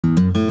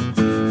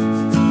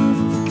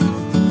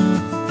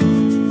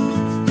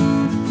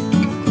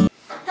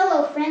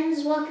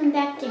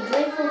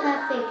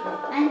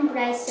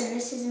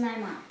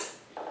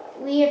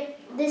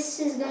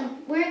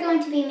we're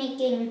going to be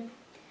making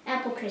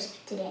apple crisp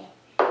today.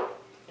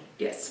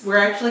 Yes, we're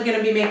actually going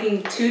to be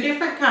making two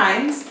different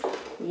kinds.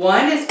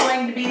 One is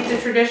going to be the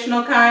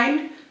traditional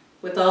kind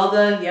with all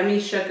the yummy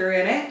sugar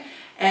in it.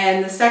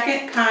 And the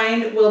second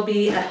kind will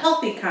be a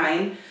healthy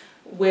kind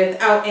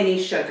without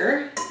any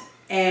sugar.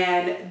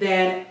 And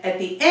then at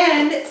the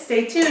end,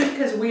 stay tuned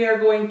because we are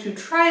going to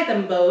try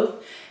them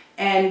both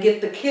and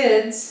get the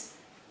kids'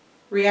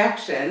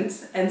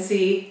 reactions and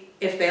see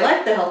if they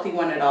like the healthy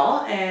one at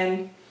all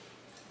and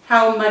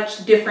how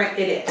much different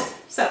it is.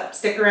 So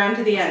stick around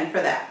to the end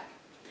for that.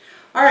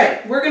 All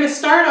right, we're going to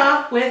start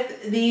off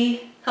with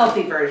the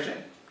healthy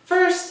version.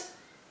 First,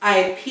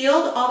 I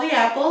peeled all the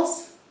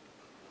apples.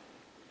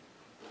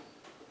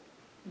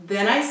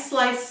 Then I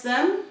sliced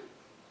them.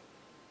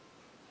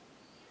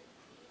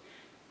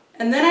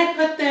 And then I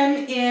put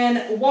them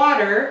in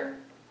water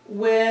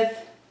with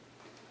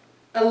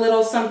a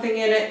little something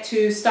in it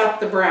to stop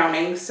the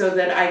browning so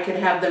that I could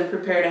have them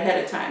prepared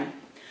ahead of time.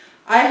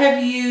 I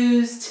have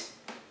used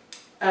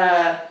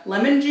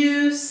lemon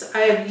juice. I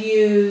have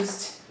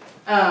used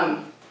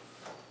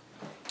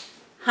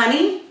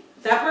honey.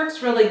 That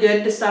works really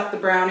good to stop the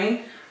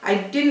browning. I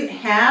didn't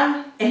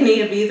have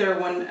any of either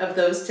one of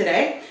those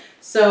today,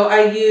 so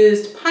I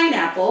used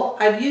pineapple.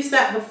 I've used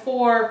that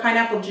before,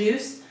 pineapple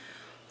juice,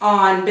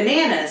 on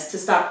bananas to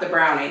stop the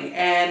browning,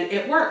 and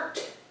it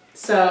worked.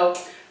 So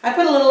I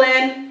put a little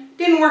in.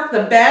 Didn't work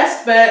the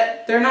best,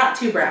 but they're not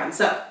too brown,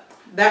 so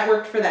that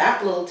worked for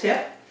that little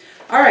tip.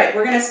 All right,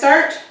 we're going to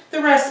start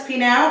the recipe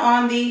now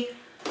on the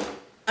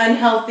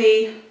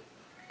unhealthy,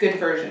 good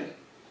version.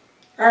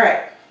 All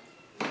right.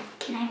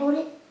 Can I hold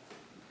it?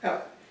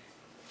 Oh.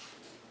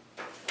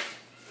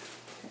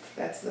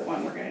 That's the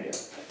one we're going to do.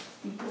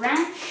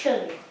 Brown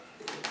sugar.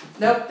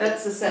 Nope,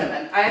 that's the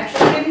cinnamon. I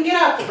actually didn't get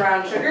out the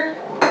brown sugar.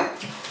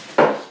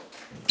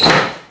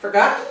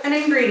 Forgot an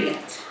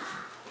ingredient.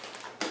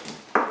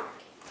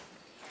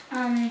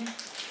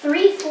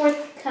 3/4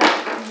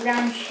 cup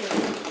brown sugar.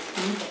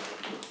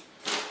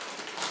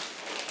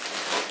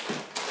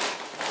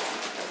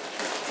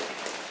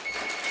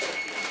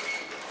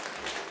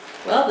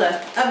 Well,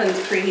 the oven's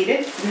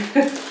preheated.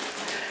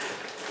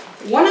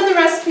 One of the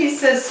recipes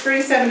says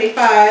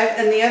 375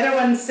 and the other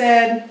one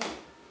said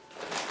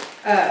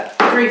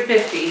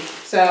 350.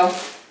 So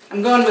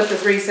I'm going with the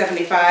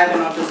 375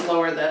 and I'll just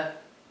lower the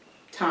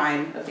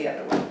time of the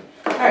other one.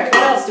 All right,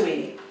 what else do we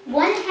need?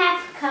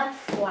 1/2 cup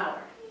flour.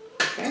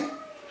 Okay.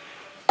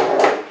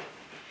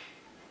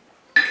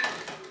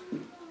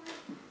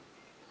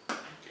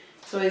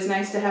 It's always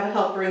nice to have a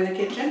helper in the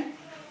kitchen.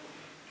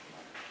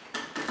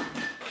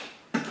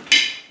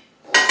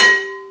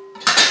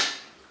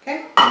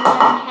 Okay.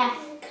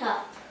 1/2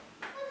 cup.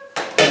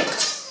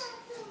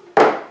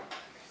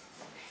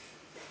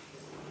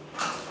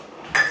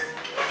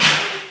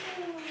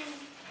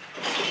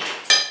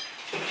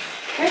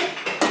 Okay.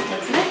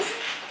 What's next?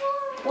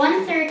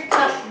 1/3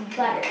 cup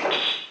butter.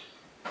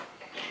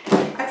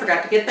 I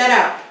forgot to get that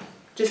out.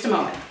 Just a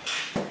moment.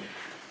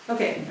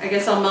 Okay, I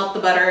guess I'll melt the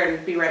butter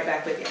and be right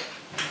back with you.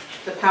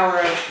 The power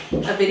of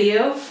a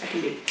video, I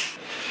can do.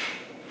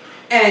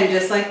 And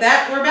just like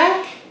that, we're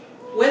back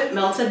with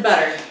melted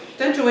butter.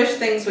 Don't you wish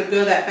things would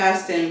go that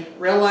fast in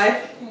real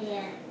life?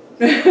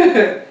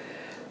 Yeah.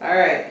 All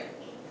right.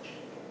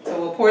 So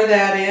we'll pour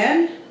that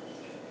in.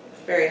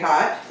 It's very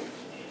hot.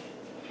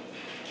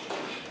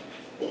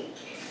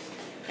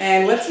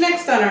 And what's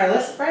next on our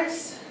list,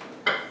 Bryce?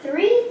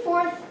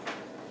 3/4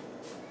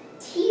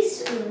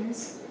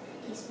 teaspoons.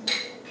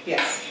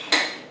 Yes.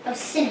 Of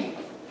cinnamon.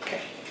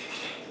 Okay.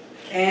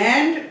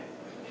 And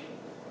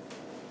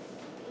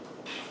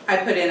I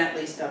put in at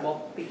least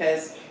double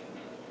because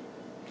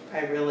I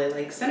really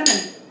like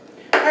cinnamon.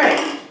 All right,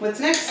 what's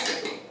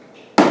next?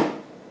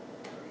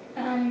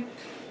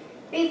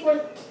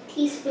 3/4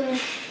 teaspoon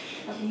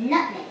of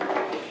nutmeg.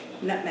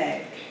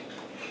 Nutmeg.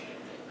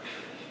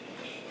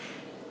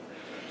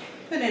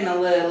 Put in a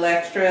little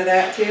extra of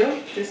that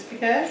too, just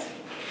because.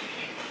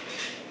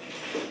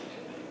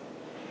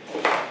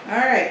 All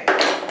right.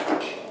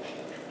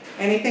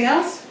 Anything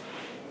else?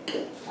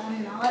 All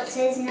it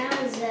says now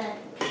is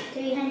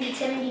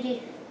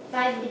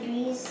 375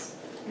 degrees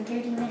in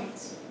 30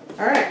 minutes.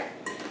 All right.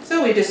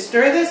 So we just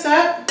stir this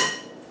up,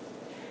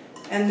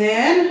 and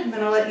then I'm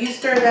going to let you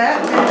stir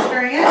that, finish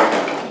stirring it,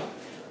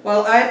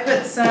 while I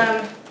put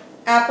some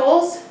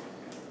apples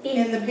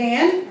in the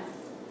pan.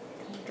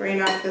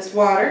 Drain off this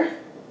water.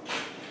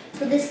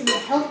 So this is the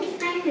healthy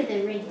kind or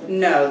the regular?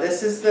 No,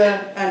 this is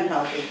the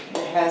unhealthy.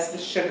 It has the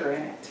sugar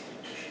in it.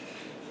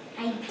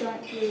 I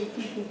don't really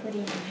think we put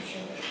in any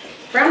sugar.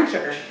 Brown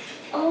sugar.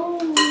 Oh,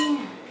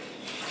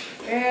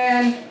 yeah.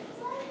 And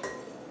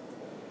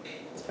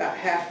it's about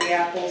half the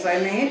apples I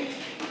made.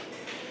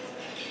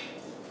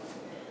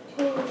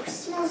 Oh, it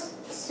smells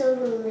so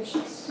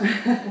delicious.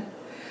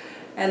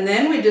 And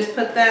then we just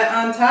put that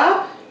on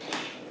top.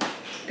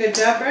 Good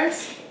job,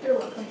 Bryce. You're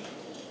welcome.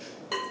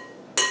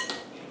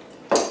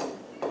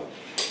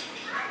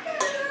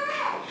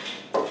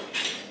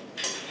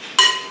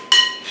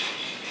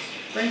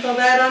 Sprinkle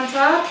that on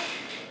top.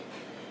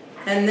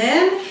 And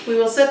then we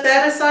will set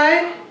that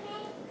aside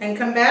and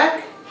come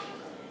back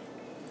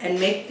and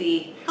make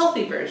the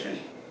healthy version.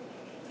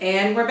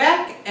 And we're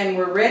back and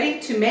we're ready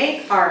to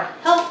make our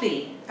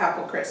healthy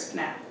apple crisp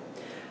now.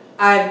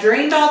 I've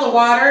drained all the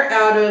water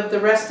out of the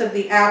rest of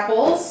the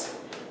apples,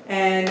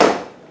 and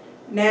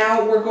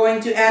now we're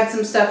going to add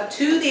some stuff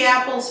to the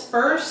apples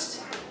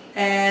first,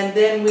 and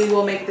then we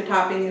will make the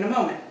topping in a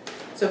moment.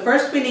 So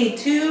first we need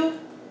 2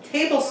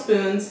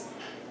 tablespoons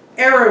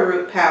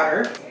arrowroot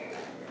powder.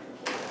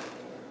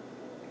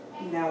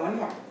 Now one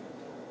more.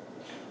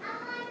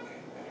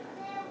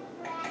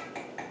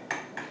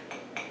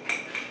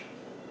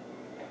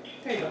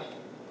 There you go.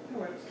 That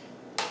works.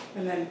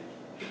 And then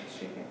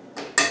shake it.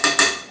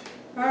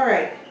 All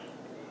right.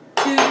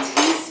 2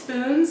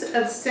 teaspoons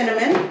of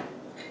cinnamon.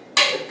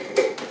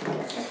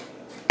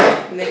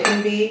 And they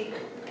can be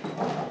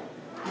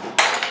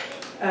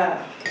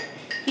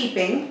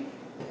heaping.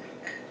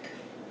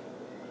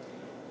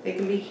 They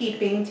can be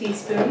heaping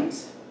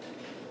teaspoons.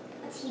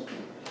 What's heaping?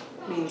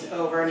 Means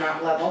over,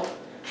 not level.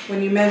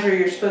 When you measure,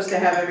 you're supposed to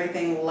have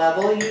everything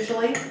level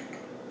usually,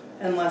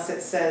 unless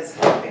it says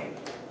heaping.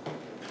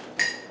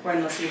 Or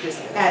unless you're just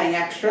adding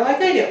extra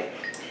like I do.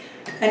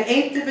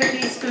 1/8 of a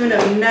teaspoon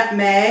of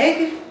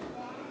nutmeg.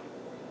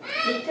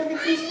 1/8 of a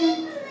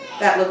teaspoon?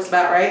 That looks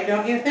about right,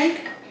 don't you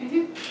think?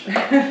 Mm-hmm.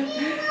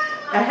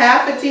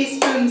 1/2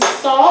 teaspoon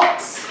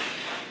salt.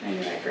 I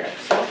knew I grabbed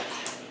salt.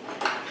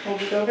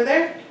 Hold it over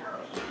there.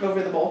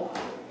 Over the bowl.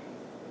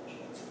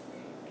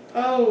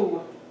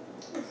 Oh.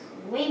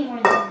 Way more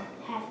than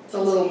half a teaspoon. It's a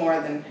little more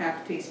than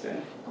half a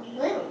teaspoon. A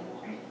little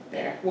more.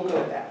 There, we'll go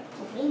with that.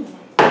 Way more.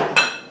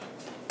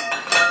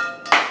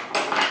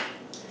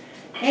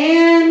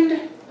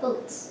 And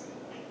Oats.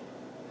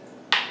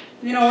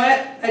 you know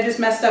what? I just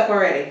messed up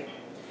already.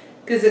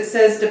 Because it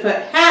says to put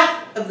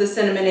half of the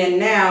cinnamon in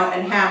now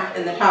and half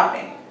in the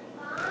topping.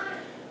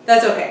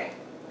 That's okay.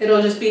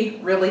 It'll just be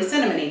really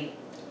cinnamony.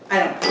 I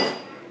don't know.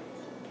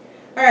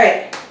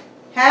 Alright.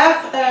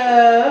 Half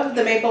of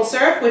the maple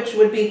syrup, which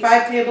would be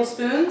 5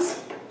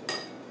 tablespoons.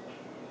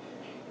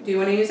 Do you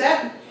want to use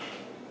that?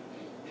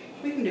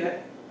 We can do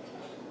it.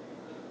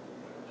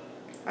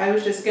 I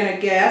was just going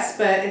to guess,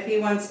 but if he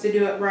wants to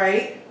do it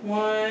right.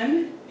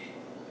 1,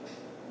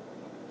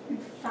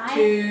 5.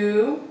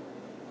 2,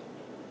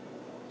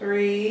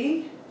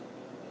 3,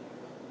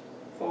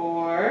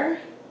 4,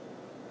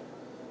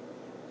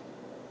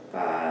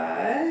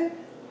 5.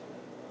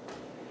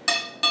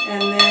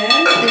 And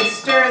then we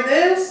stir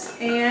this,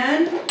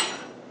 and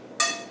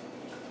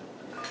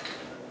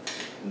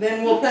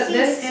then we'll put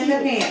this in the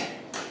pan.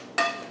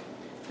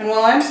 And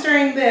while I'm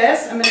stirring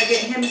this, I'm going to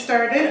get him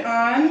started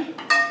on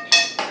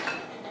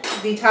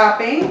the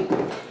topping,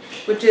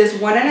 which is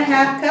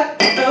 1½ cup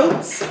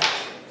oats.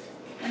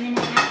 1½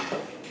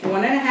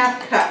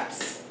 1½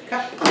 cups.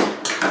 Cup.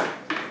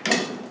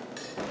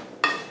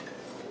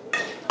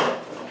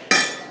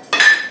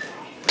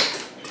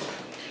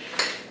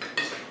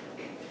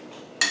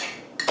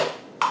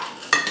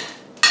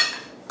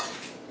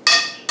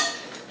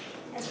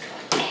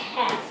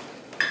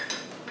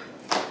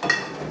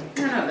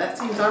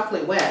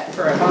 Awfully wet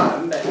for a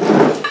bottom, but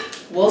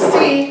we'll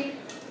see.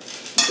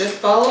 Just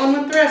following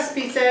what the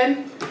recipe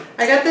said.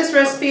 I got this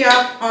recipe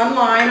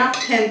online off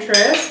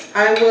Pinterest.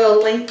 I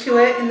will link to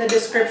it in the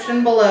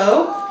description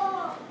below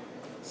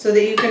so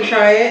that you can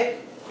try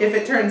it if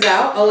it turns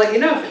out. I'll let you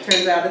know if it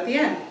turns out at the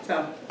end.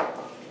 So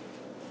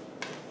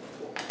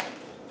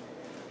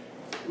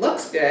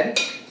looks good.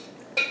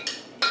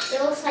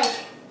 It looks like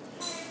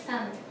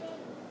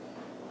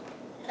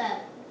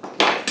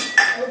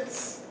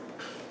oats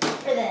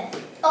for the.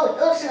 Oh, it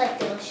looks like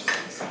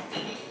deliciousness.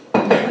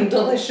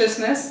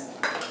 Deliciousness.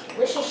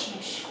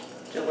 Deliciousness.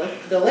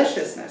 Deliciousness.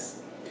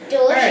 Deliciousness.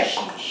 Right.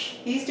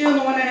 He's doing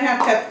the 1½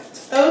 cup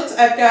oats.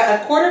 I've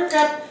got a 1/4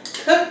 cup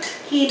cooked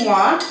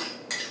quinoa.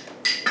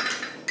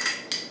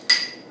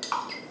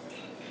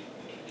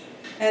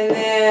 And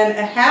then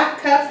a 1/2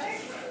 cup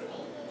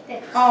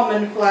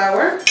almond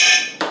flour.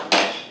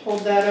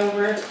 Hold that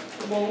over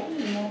the bowl.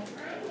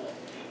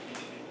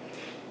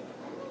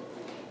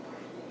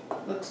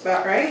 Looks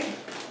about right.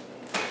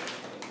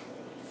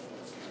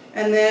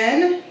 And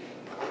then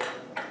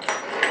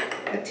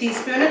a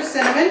teaspoon of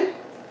cinnamon.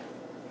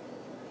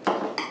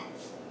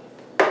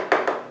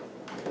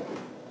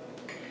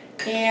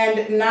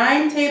 And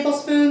 9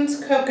 tablespoons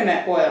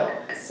coconut oil,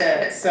 it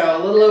says. So a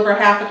little over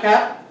 1/2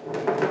 cup.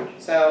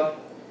 So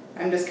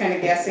I'm just kind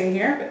of guessing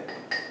here. But.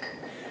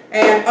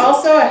 And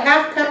also a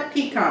 1/2 cup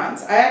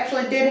pecans. I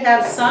actually did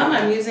have some.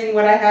 I'm using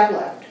what I have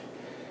left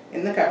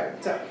in the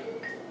cupboard. So.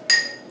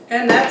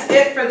 And that's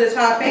it for the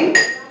topping.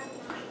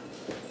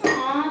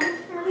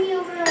 Are we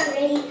over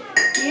already?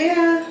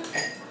 Yeah,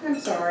 I'm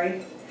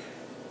sorry.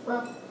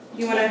 Well,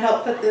 You want to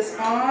help put this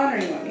on, or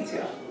you want me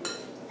to?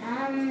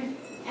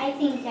 I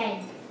think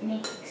I'd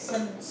make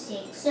some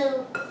mistakes,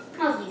 so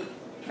I'll do it.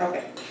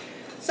 Okay.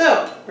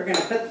 So, we're going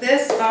to put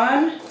this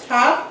on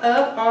top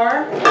of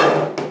our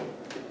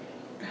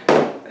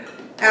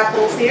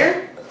apples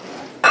here.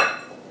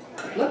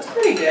 Looks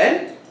pretty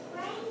good.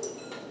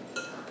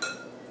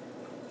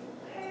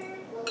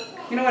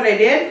 You know what I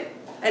did?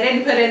 I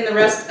didn't put in the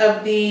rest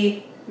of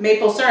the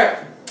maple syrup.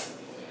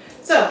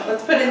 So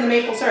let's put in the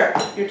maple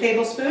syrup. Your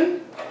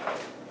tablespoon.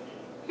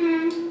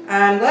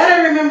 I'm glad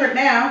I remembered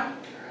now.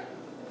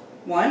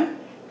 1,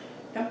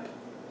 dump.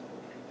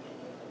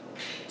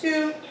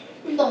 2,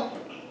 Dump.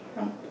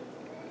 dump.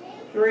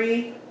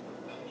 3,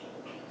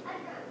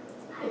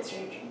 It's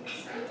your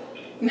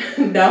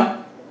turn.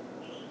 dump.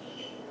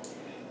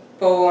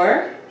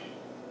 4,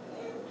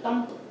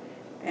 Dump.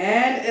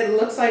 and it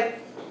looks like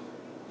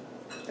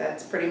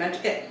that's pretty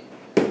much it.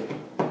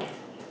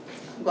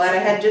 I'm glad I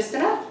had just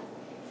enough.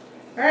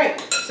 All right,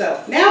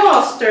 so now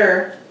I'll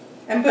stir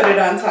and put it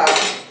on top.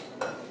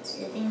 It's a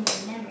good thing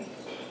we never.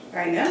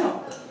 I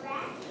know.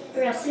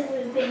 Or else it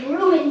would have been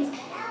ruined.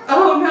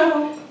 Oh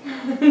no.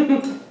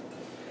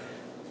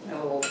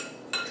 Oh,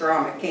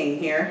 drama king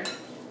here.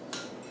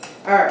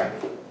 All right,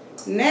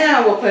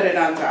 now we'll put it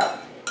on top.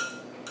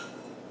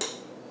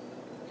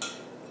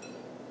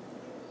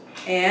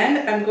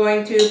 And I'm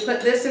going to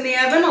put this in the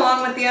oven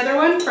along with the other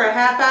one for a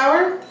 ½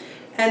 hour.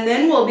 And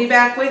then we'll be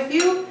back with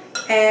you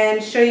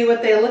and show you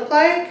what they look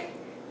like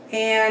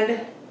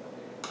and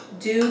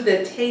do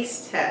the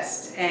taste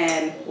test.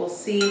 And we'll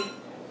see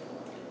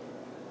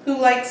who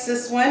likes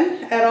this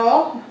one at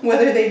all,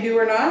 whether they do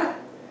or not,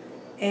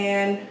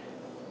 and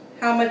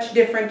how much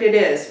different it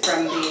is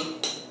from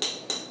the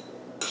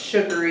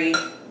sugary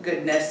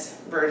goodness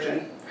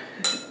version.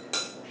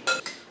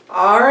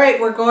 All right,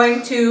 we're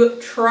going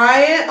to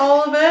try it,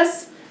 all of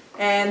us,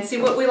 and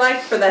see what we like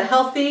for the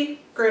healthy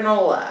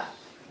granola.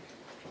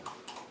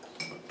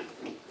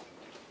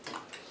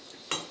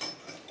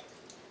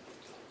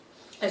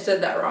 I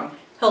said that wrong.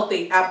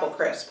 Healthy apple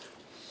crisp.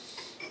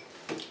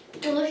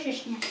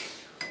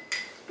 Deliciousness.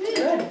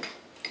 Good.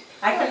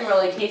 I couldn't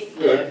really taste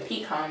the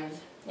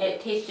pecans.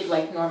 It tasted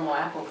like normal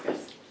apple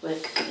crisp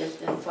with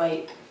just a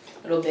slight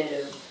little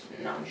bit of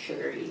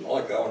non-sugary. I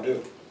like that one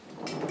too.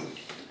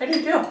 I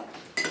do too.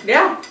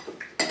 Yeah.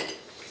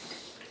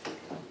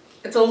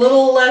 It's a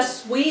little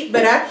less sweet,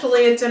 but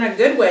actually it's in a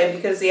good way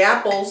because the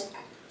apples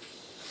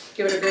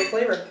give it a great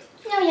flavor.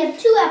 Now we have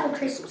 2 apple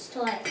crisps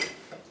to like.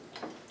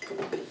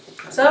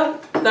 So,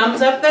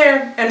 thumbs up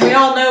there. And we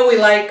all know we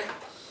like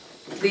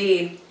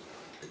the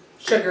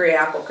sugary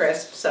apple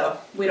crisp, so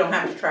we don't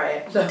have to try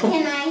it. So.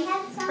 Can I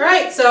have some?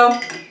 Alright, so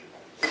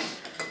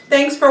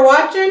thanks for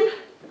watching,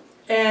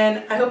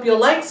 and I hope you'll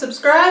like,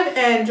 subscribe,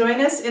 and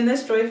join us in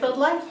this joy-filled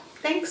life.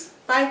 Thanks.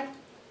 Bye.